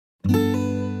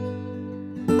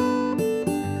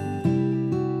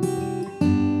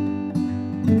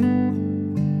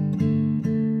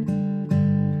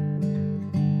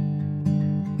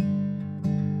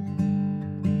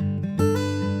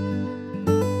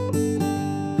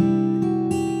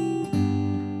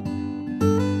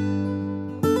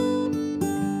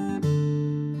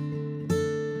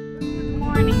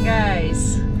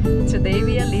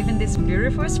this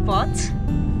beautiful spot.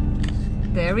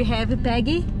 There we have it,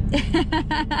 Peggy.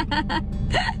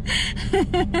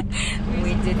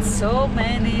 We did so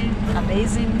many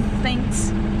amazing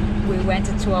things. We went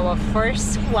to our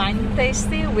first wine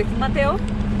tasting with Matheo.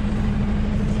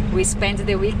 We spent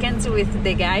the weekend with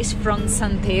the guys from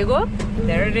Santiago.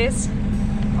 There it is.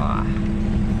 Oh.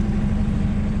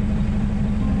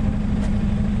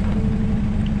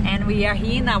 And we are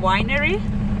here in a winery,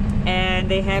 and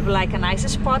they have like a nice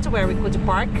spot where we could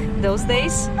park those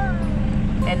days.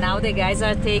 And now the guys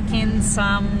are taking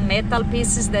some metal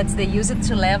pieces that they use it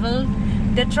to level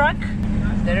the truck.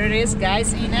 There it is,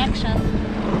 guys, in action.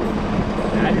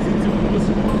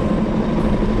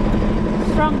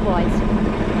 Strong boys.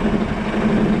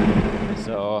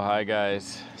 So hi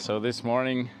guys. So this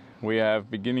morning we have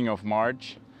beginning of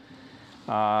March,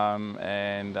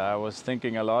 and I was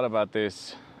thinking a lot about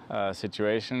this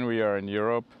situation. We are in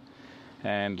Europe,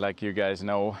 and like you guys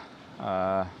know,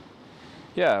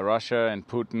 yeah, Russia and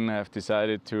Putin have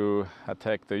decided to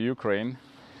attack the Ukraine.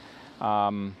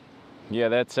 Yeah,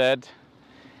 that said,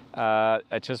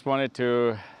 I just wanted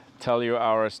to tell you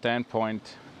our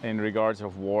standpoint in regards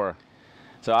of war.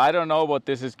 So I don't know what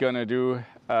this is going to do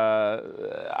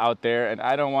out there, and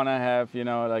I don't want to have, you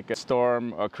know, like a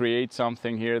storm or create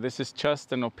something here. This is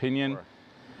just an opinion.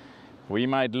 We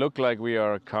might look like we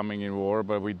are coming in war,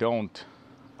 but we don't.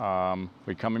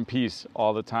 We come in peace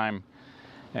all the time.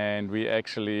 And we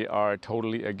actually are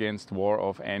totally against war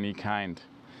of any kind.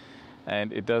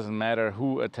 And it doesn't matter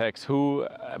who attacks who.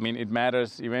 I mean, it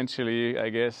matters eventually, I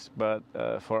guess, but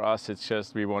for us it's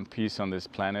just we want peace on this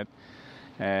planet.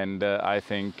 And I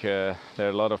think there are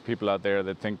a lot of people out there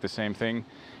that think the same thing.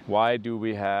 Why do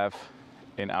we have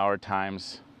in our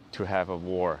times to have a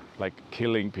war? Like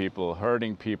killing people,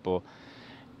 hurting people.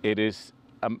 It is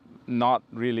not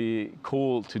really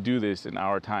cool to do this in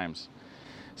our times.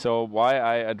 So why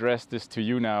I address this to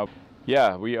you now?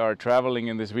 Yeah, we are traveling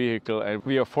in this vehicle, and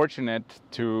we are fortunate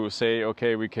to say,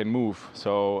 okay, we can move.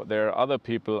 So there are other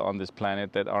people on this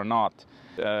planet that are not.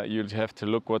 You'll have to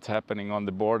look what's happening on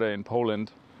the border in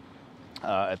Poland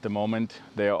at the moment.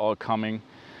 They are all coming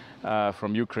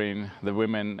from Ukraine, the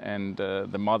women and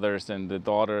the mothers and the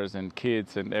daughters and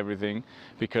kids and everything,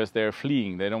 because they're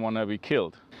fleeing. They don't want to be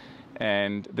killed.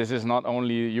 And this is not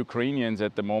only Ukrainians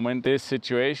at the moment. This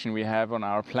situation we have on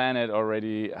our planet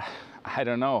already, I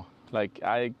don't know, like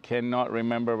I cannot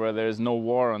remember where there's no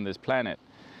war on this planet.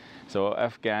 So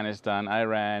Afghanistan,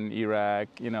 Iran, Iraq,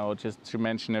 you know, just to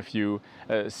mention a few,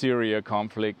 Syria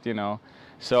conflict, you know.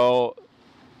 So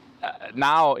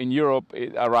now in Europe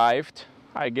it arrived,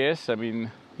 I guess. I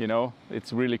mean, you know,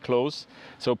 it's really close.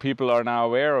 So people are now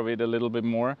aware of it a little bit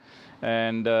more.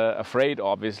 And afraid,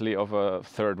 obviously, of a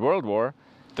third world war.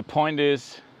 The point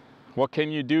is, what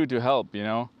can you do to help? You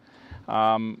know,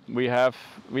 we have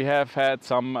had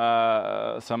some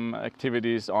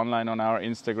activities online on our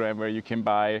Instagram where you can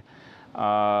buy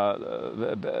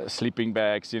the sleeping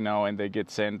bags, you know, and they get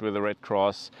sent with the Red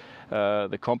Cross.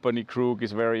 The company Krug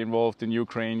is very involved in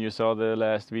Ukraine. You saw the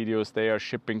last videos; they are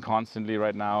shipping constantly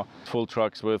right now, full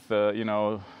trucks with you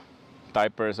know,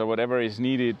 diapers or whatever is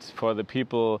needed for the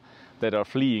people that are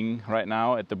fleeing right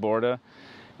now at the border,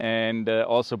 and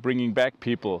also bringing back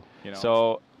people, you know.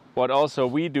 So what also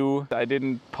we do, I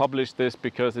didn't publish this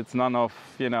because it's none of,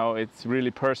 you know, it's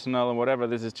really personal and whatever,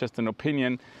 this is just an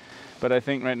opinion, but I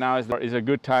think right now is a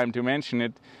good time to mention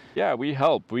it. Yeah, we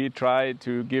help. We try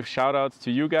to give shout outs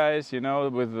to you guys, you know,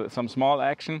 with some small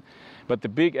action, but the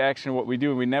big action, what we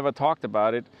do, we never talked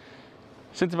about it.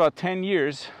 Since about 10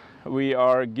 years, we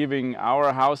are giving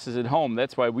our houses at home.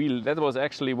 That's why that was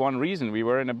actually one reason. We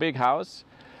were in a big house,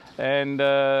 and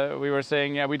we were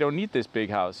saying, yeah, we don't need this big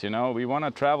house, you know, we want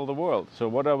to travel the world. So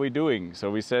what are we doing?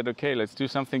 So we said, okay, let's do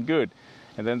something good.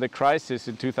 And then the crisis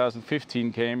in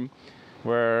 2015 came,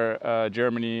 where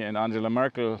Germany and Angela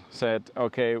Merkel said,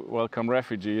 okay, welcome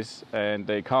refugees, and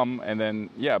they come, and then,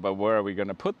 yeah, but where are we going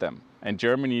to put them? And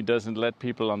Germany doesn't let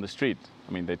people on the street.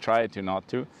 I mean, they try to not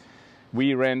to.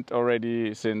 We rent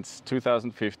already since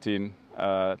 2015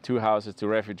 2 houses to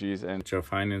refugees, and which are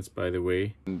financed, by the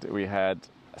way. And we had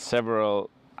several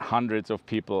hundreds of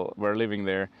people were living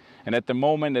there. And at the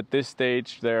moment, at this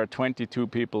stage, there are 22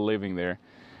 people living there.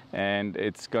 And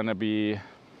it's going to be,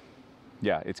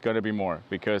 yeah, it's going to be more,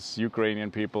 because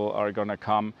Ukrainian people are going to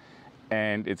come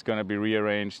and it's going to be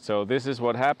rearranged. So this is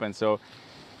what happened. So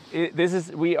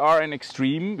we are an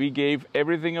extreme. We gave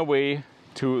everything away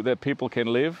to that people can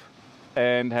live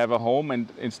and have a home, and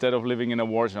instead of living in a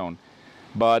war zone.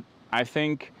 But I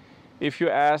think if you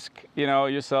ask, you know,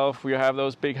 yourself, you have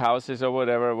those big houses or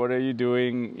whatever, what are you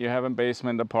doing? You have a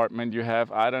basement apartment, you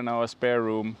have, I don't know, a spare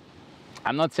room.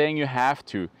 I'm not saying you have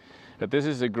to, but this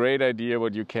is a great idea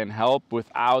what you can help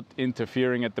without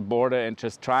interfering at the border and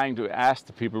just trying to ask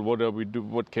the people, what do we do,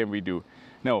 what can we do?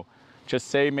 No, just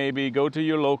say maybe go to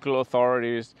your local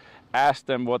authorities, ask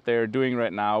them what they're doing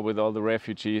right now with all the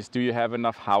refugees. Do you have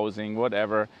enough housing,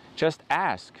 whatever? Just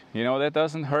ask, you know, that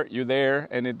doesn't hurt you there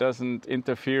and it doesn't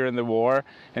interfere in the war.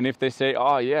 And if they say,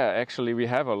 oh yeah, actually we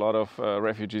have a lot of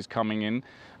refugees coming in,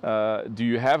 do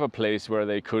you have a place where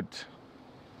they could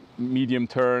medium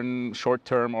term, short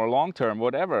term or long term,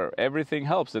 whatever, everything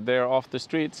helps that they're off the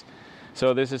streets.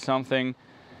 So this is something,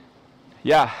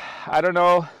 yeah, I don't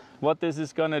know what this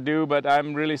is gonna do, but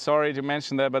I'm really sorry to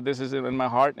mention that, but this is in my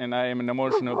heart and I am an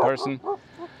emotional person.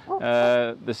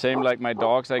 The same like my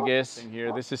dogs, I guess.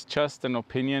 Here, this is just an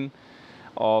opinion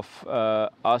of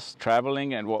us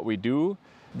traveling and what we do.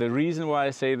 The reason why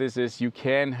I say this is you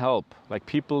can help. Like,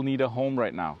 people need a home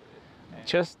right now.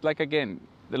 Just like, again,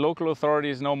 the local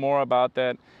authorities know more about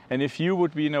that. And if you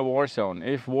would be in a war zone,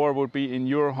 if war would be in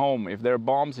your home, if there are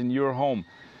bombs in your home,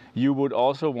 you would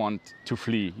also want to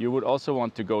flee. You would also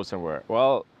want to go somewhere.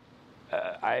 Well,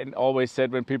 I always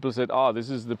said when people said, oh, this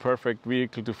is the perfect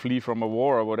vehicle to flee from a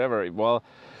war or whatever. Well,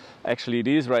 actually it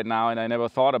is right now and I never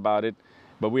thought about it,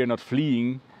 but we are not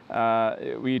fleeing.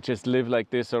 We just live like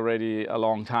this already a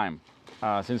long time.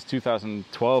 Since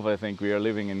 2012, I think we are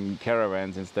living in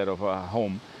caravans instead of a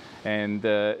home. And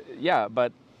yeah,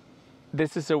 but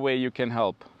this is a way you can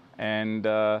help. And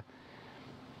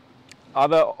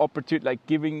other opportunity, like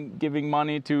giving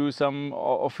money to some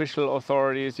official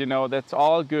authorities, you know, that's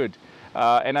all good.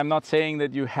 And I'm not saying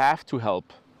that you have to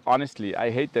help. Honestly,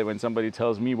 I hate that when somebody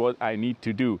tells me what I need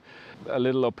to do. A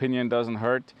little opinion doesn't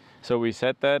hurt, so we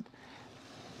said that.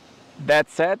 That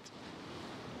said,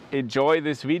 enjoy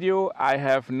this video. I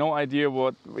have no idea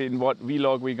in what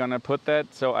vlog we're gonna put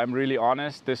that, so I'm really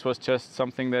honest. This was just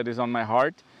something that is on my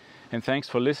heart. And thanks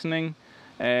for listening.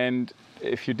 And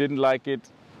if you didn't like it,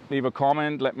 leave a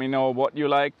comment, let me know what you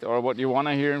liked or what you want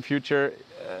to hear in future.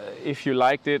 If you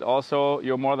liked it also,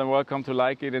 you're more than welcome to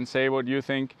like it and say what you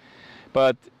think.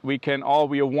 But we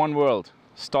are one world.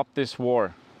 Stop this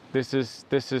war. This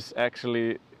is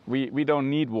actually, we don't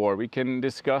need war. We can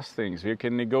discuss things, we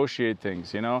can negotiate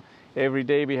things, you know. Every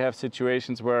day we have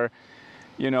situations where,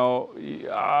 you know,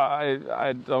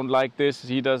 I don't like this,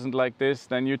 he doesn't like this,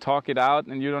 then you talk it out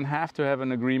and you don't have to have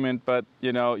an agreement, but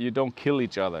you know, you don't kill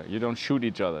each other, you don't shoot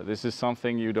each other. This is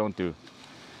something you don't do.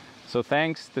 So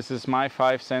thanks, this is my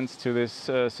 5 cents to this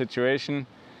situation.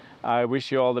 I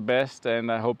wish you all the best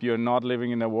and I hope you're not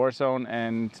living in a war zone.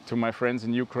 And to my friends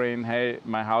in Ukraine, hey,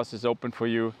 my house is open for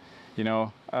you, you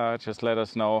know, just let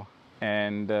us know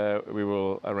and we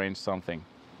will arrange something.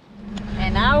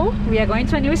 And now we are going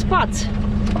to a new spot,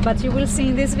 but you will see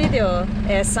in this video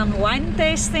some wine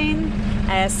tasting,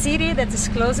 a city that is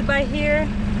close by here,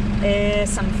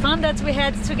 some fun that we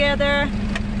had together.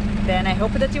 Then I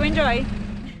hope that you enjoy.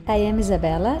 I am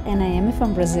Isabela and I am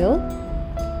from Brazil.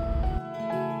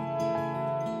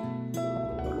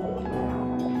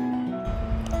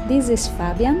 This is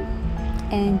Fabian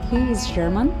and he is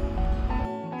German.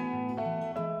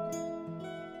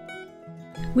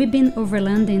 We've been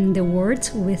overlanding the world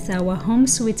with our home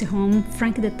sweet home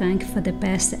Frank the Tank for the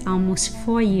past almost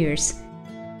 4 years.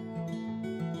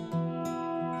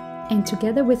 And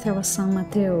together with our son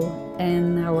Matheo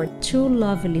and our 2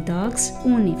 lovely dogs,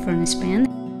 Uni from Spain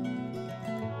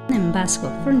and Basco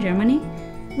from Germany,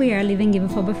 we are living even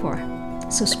for before.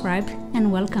 Subscribe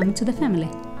and welcome to the family.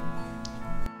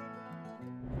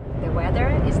 The weather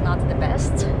is not the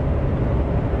best.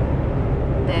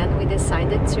 Then we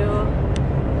decided to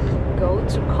go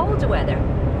to cold weather,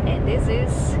 and this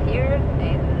is here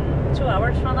in 2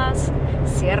 hours from us,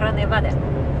 Sierra Nevada.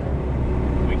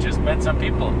 We just met some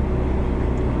people.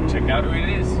 Check out who it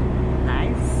is.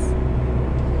 Nice.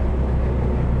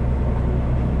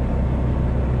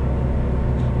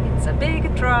 It's a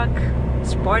big truck.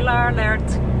 Spoiler alert.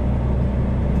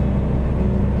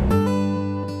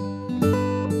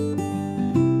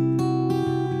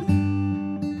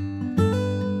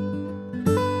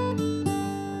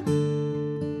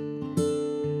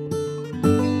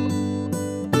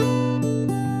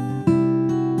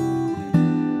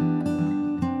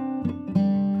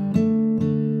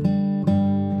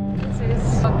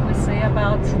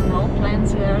 No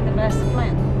plans are the best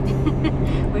plan.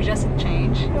 We just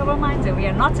changed our minds. We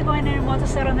are not going anymore to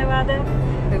Sierra Nevada.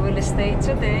 We will stay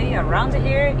today around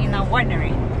here in a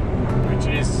winery. Which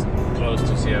is close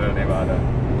to Sierra Nevada.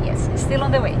 Yes, it's still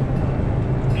on the way.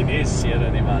 It is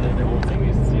Sierra Nevada. The whole thing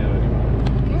is Sierra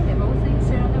Nevada. Okay, the whole thing is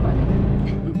Sierra Nevada.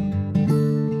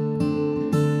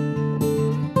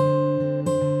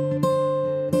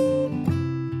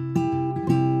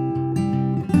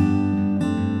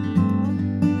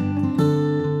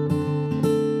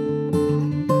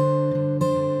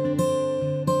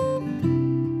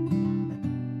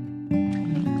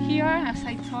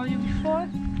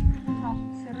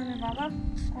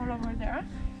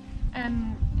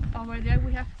 over there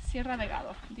we have Sierra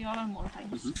Vegado, the other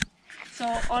mountains. So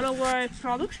all our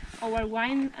products, our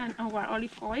wine and our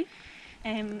olive oil,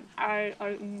 are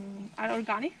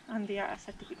organic and they are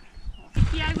certified.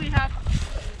 Here we have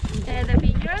the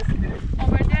vineyards.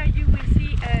 Over there you will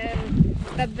see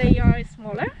that they are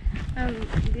smaller and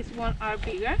these ones are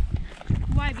bigger.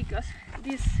 Why? Because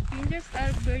these vineyards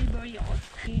are very, very old.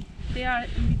 They are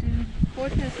between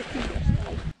 40 and 60 years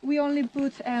old. We only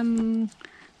put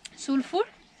sulfur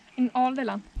in all the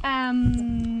land.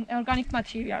 Organic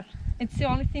material. It's the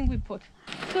only thing we put.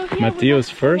 So Matheo's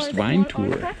first wine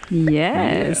tour.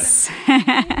 Yes.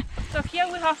 So here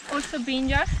we have also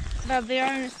vineyards, but they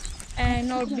are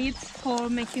not bits for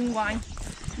making wine.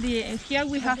 Here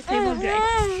we have table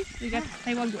grapes. We got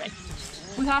table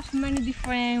grapes. We have many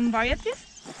different varieties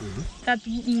that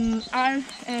are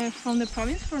from the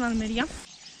province, from Almeria.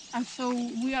 And so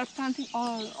we are planting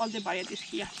all the varieties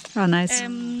here. Oh, nice.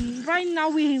 Right now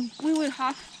we will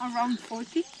have around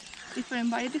 40 different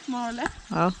varieties, more or less.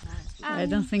 Oh, I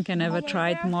don't think I never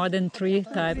tried more than 3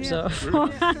 types of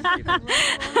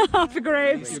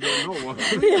grapes. You don't know what.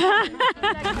 Yeah.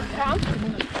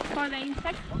 For the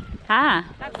insects. Ah.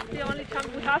 That's the only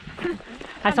camp we have.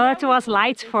 I thought it was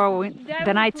light for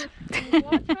the night.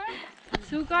 Water,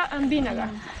 sugar and vinegar.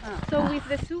 So with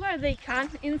the sugar they can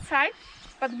inside,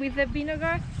 but with the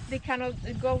vinegar they cannot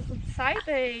go outside.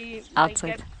 They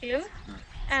get ill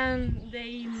and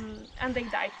they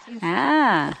die inside.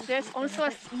 Ah. There's also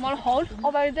a small hole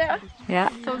over there. Yeah.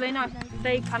 So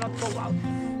they cannot go out.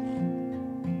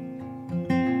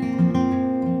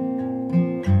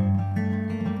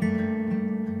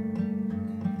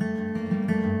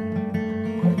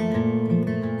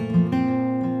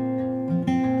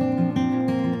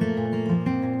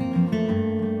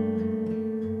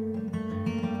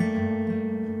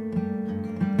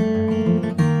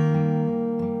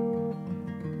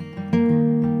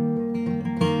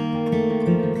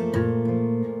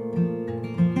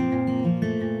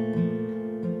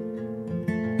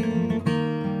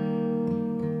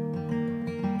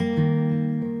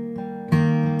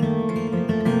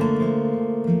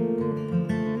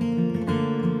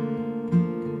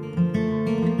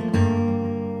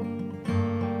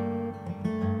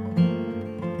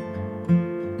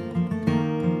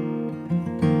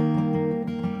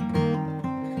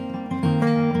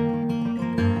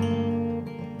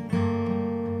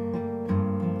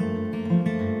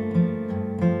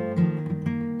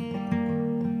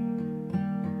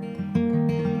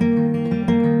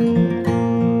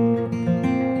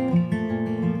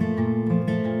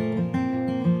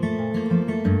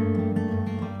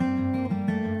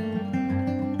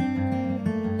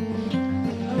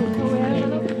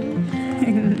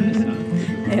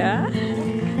 Yeah.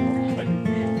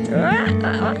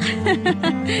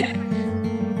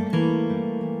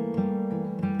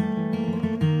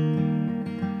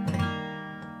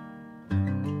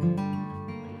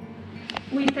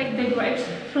 We take the grapes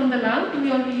from the land.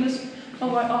 We only use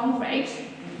our own grapes,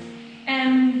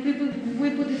 and we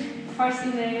put it first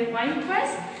in the wine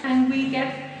press, and we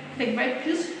get the grape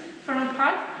juice from a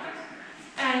part.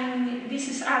 And this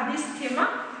is a distiller.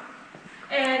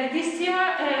 This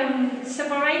distiller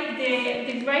separates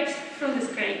the grapes from the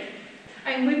scrape,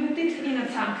 and we put it in a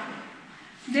tank.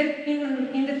 Then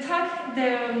in the tank,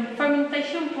 the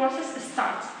fermentation process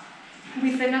starts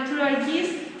with the natural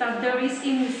yeast that there is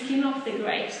in the skin of the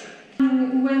grapes.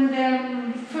 When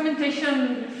the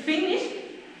fermentation finishes,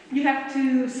 you have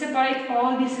to separate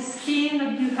all this skin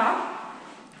that you have.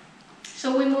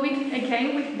 So we move it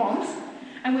again with bombs,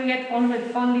 and we get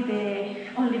only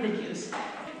the juice.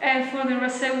 And for the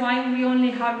rosé wine, we only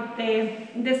have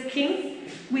the skin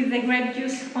with the grape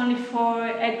juice only for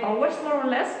 8 hours, more or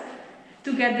less,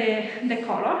 to get the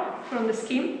color from the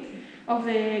skin of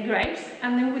the grapes,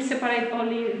 and then we separate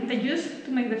only the juice to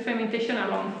make the fermentation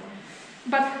alone.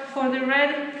 But for the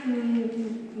red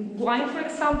wine, for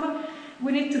example,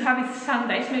 we need to have it some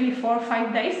days, maybe 4 or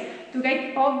 5 days, to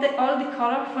get all the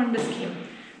color from the skin,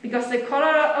 because the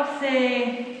color of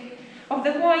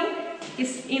the wine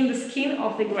is in the skin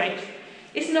of the grapes.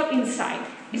 It's not inside,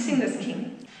 it's in the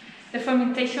skin. The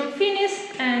fermentation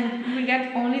finishes and we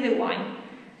get only the wine.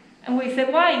 And with the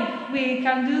wine we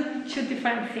can do 2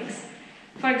 different things.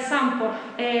 For example,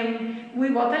 we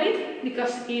bottle it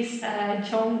because it's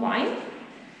young wine.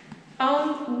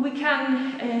 And we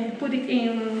can put it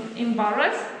in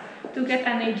barrels to get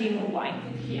an aging wine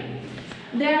here.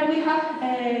 There we have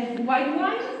white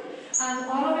wine, and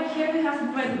all over here we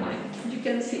have red wine. You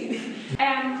can see.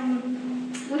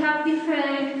 We have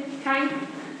different kinds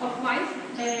of wines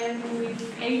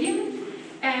with aging,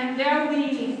 and there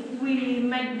we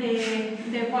make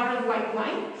the bottled white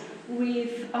wine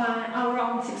with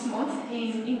around 6 months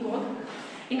in gold,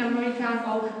 in American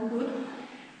old wood.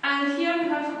 And here we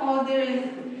have all the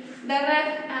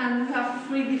red, and we have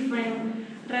 3 different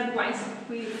red wines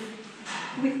with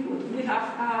wood. We have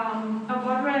a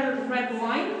barrel red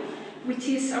wine, which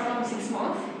is around 6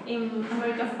 months in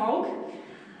American oak.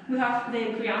 We have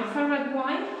the Crianza red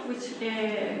wine, which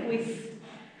with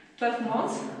 12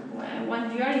 months,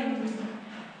 1 year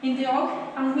in the oak,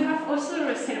 and we have also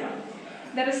the Reserva.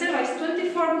 The Reserva is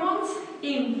 24 months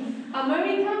in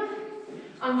American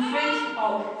and French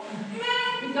oak,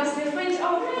 because the French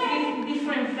oak gives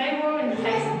different flavor and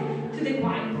taste to the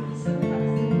wine.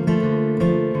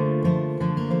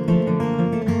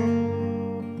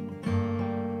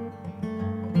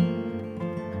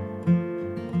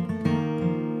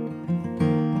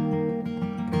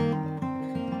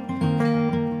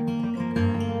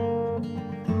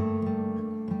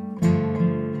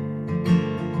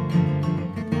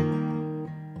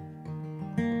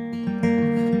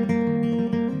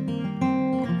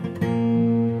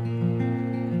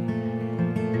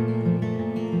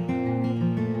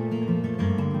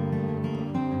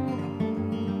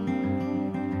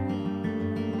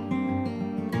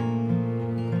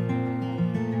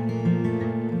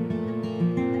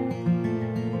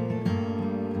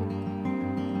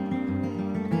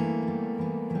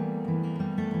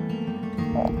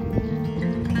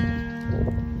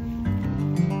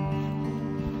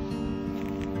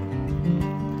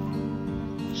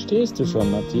 Stehst du schon,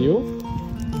 Matheo?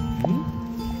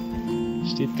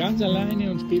 Steht ganz alleine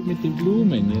und spielt mit den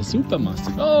Blumen. Ja, super machst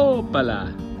du. Hoppala!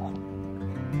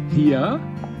 Hier?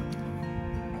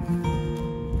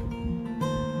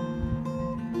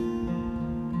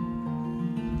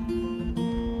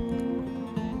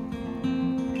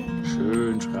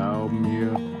 Schön schrauben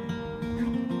hier.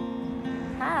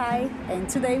 Hi, and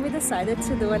today we decided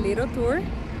to do a little tour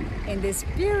in this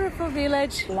beautiful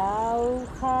village,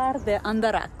 Laujar de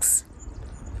Andarax.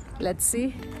 Let's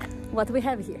see what we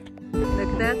have here. Look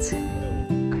at that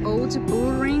old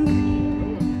bull ring.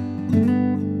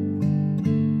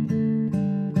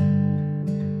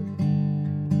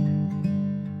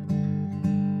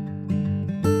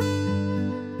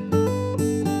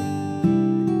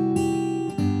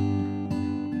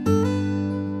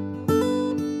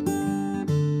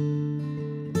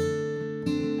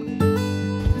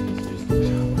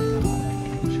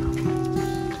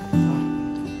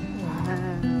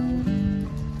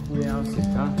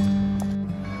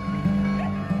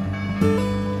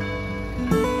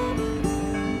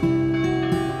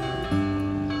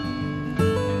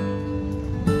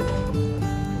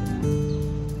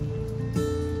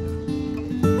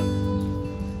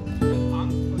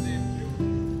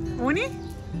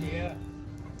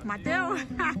 Matheo?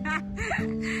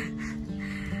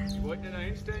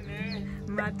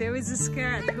 Matheo is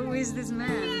scared. Who is this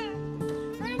man?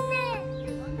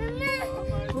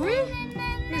 Who?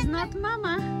 It's not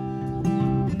Mama.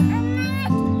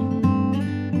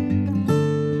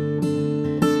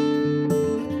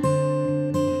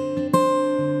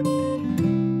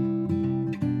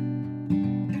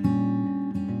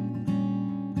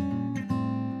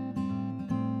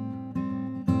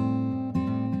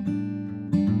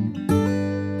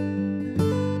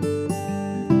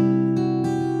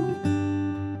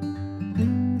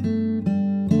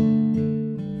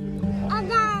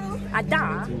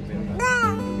 Da.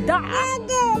 Da. Da.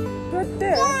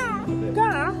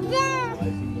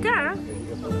 Da.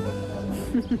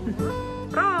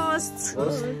 Prost!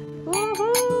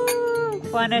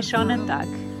 For einen schönen Tag.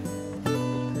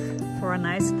 For a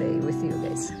nice day with you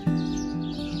guys.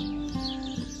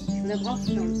 Da brauchst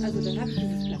du schon, also dann habe ich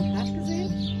dieses Plakat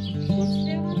gesehen.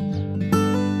 Kurzlehrer.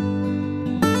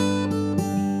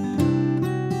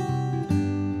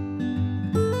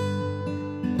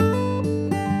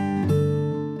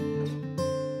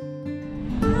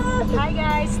 Hi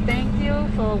guys, thank you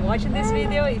for watching this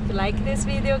video. If you like this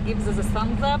video, give us a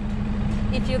thumbs up.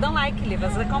 If you don't like, leave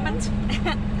us a comment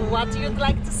what you'd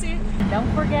like to see. Don't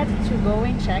forget to go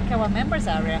and check our members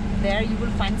area. There you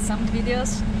will find some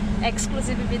videos,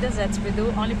 exclusive videos that we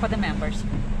do only for the members.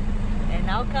 And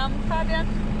now come Fabian.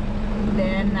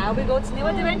 Then now we go to new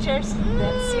adventures.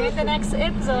 Then see you in the next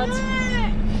episode.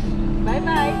 Bye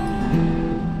bye.